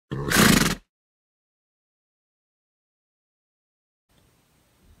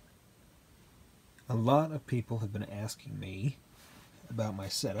A lot of people have been asking me about my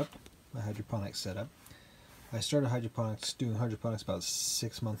setup, my hydroponics setup. I started doing hydroponics about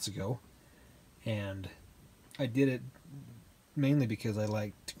 6 months ago, and I did it mainly because I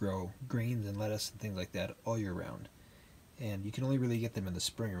like to grow greens and lettuce and things like that all year round. And you can only really get them in the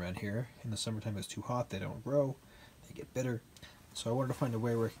spring around here. In the summertime it's too hot, they don't grow, they get bitter. So I wanted to find a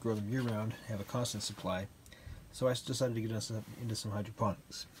way where I could grow them year round, have a constant supply. So I decided to get into some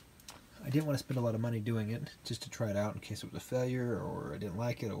hydroponics. I didn't want to spend a lot of money doing it, just to try it out in case it was a failure or I didn't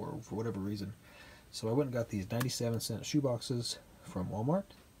like it or for whatever reason. So I went and got these 97-cent shoe boxes from Walmart,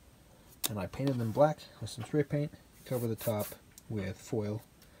 and I painted them black with some spray paint, cover the top with foil.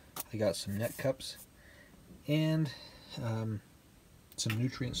 I got some net cups and some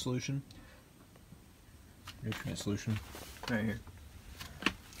nutrient solution right here.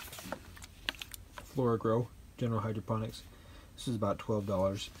 Flora Grow General Hydroponics. This is about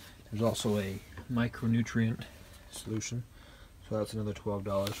 $12. There's also a micronutrient solution, so that's another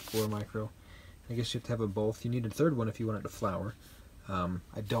 $12 for micro. I guess you have to have them both. You need a third one if you want it to flower.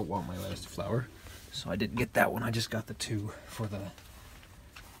 I don't want my lettuce to flower, so I didn't get that one. I just got the two for the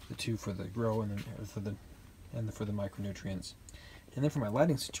grow and then for the micronutrients. And then for my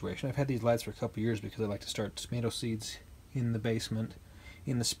lighting situation, I've had these lights for a couple years because I like to start tomato seeds in the basement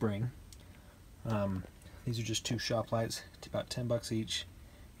in the spring. These are just two shop lights, it's about $10 each,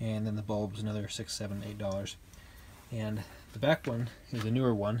 and then the bulbs another $6, $7, $8. And the back one is a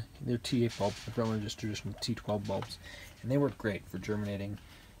newer one. They're T8 bulbs. The front one are just traditional T12 bulbs, and they work great for germinating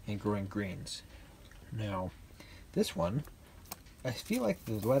and growing greens. Now, this one, I feel like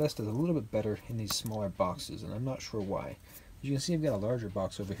the lettuce does a little bit better in these smaller boxes, and I'm not sure why. As you can see, I've got a larger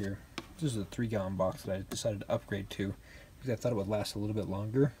box over here. This is a 3-gallon box that I decided to upgrade to because I thought it would last a little bit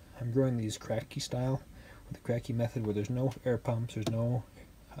longer. I'm growing these Kratky style, with the Kratky method, where there's no air pumps, there's no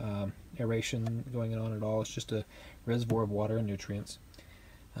aeration going on at all. It's just a reservoir of water and nutrients.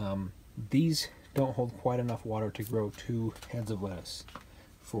 These don't hold quite enough water to grow 2 heads of lettuce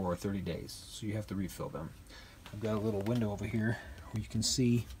for 30 days, so you have to refill them. I've got a little window over here where you can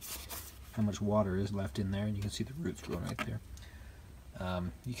see how much water is left in there, and you can see the roots growing right there.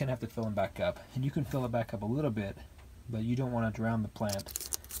 You kind of have to fill them back up, and you can fill it back up a little bit, but you don't want to drown the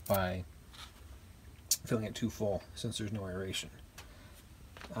plant by filling it too full since there's no aeration.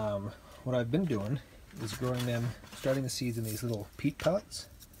 What I've been doing is growing them, starting the seeds in these little peat pellets,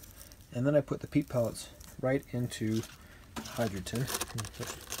 and then I put the peat pellets right into hydrogen,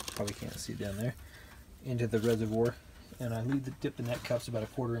 probably can't see down there, into the reservoir, and I dip the net cups about a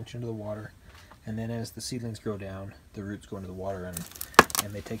 1/4 inch into the water, and then as the seedlings grow down, the roots go into the water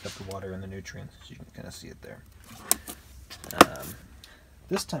and they take up the water and the nutrients, so you can kind of see it there.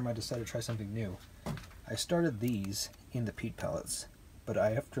 This time I decided to try something new. I started these in the peat pellets, but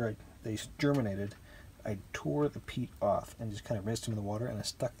after they germinated, I tore the peat off and just kind of rinsed them in the water, and I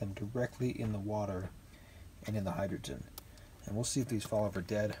stuck them directly in the water and in the hydrogen. And we'll see if these fall over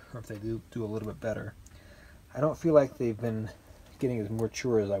dead or if they do a little bit better. I don't feel like they've been getting as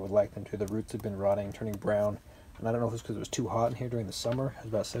mature as I would like them to. The roots have been rotting, turning brown, and I don't know if it's because it was too hot in here during the summer. It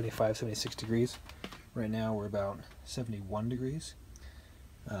was about 75, 76 degrees. Right now we're about 71 degrees.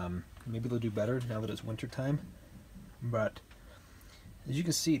 Maybe they'll do better now that it's winter time, but as you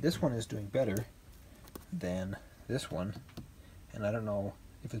can see, this one is doing better than this one, and I don't know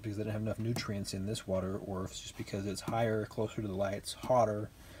if it's because I didn't have enough nutrients in this water or if it's just because it's higher, closer to the lights,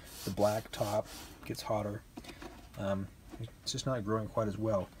 hotter, the black top gets hotter. It's just not growing quite as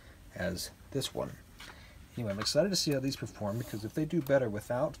well as this one. Anyway, I'm excited to see how these perform, because if they do better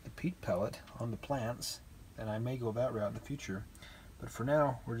without the peat pellet on the plants, then I may go that route in the future. But for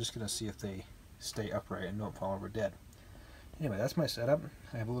now, we're just going to see if they stay upright and don't fall over dead. Anyway, that's my setup.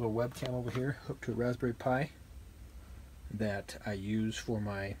 I have a little webcam over here hooked to a Raspberry Pi that I use for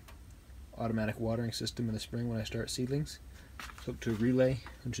my automatic watering system in the spring when I start seedlings. It's hooked to a relay,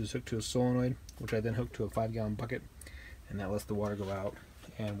 which is hooked to a solenoid, which I then hook to a 5-gallon bucket, and that lets the water go out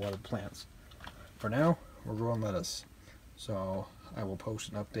and water the plants. For now, we're growing lettuce, so I will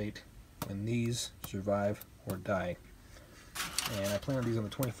post an update when these survive or die. And I planted these on the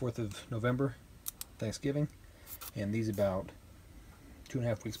 24th of November, Thanksgiving, and these about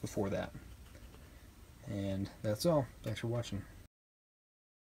 2.5 weeks before that. And that's all. Thanks for watching.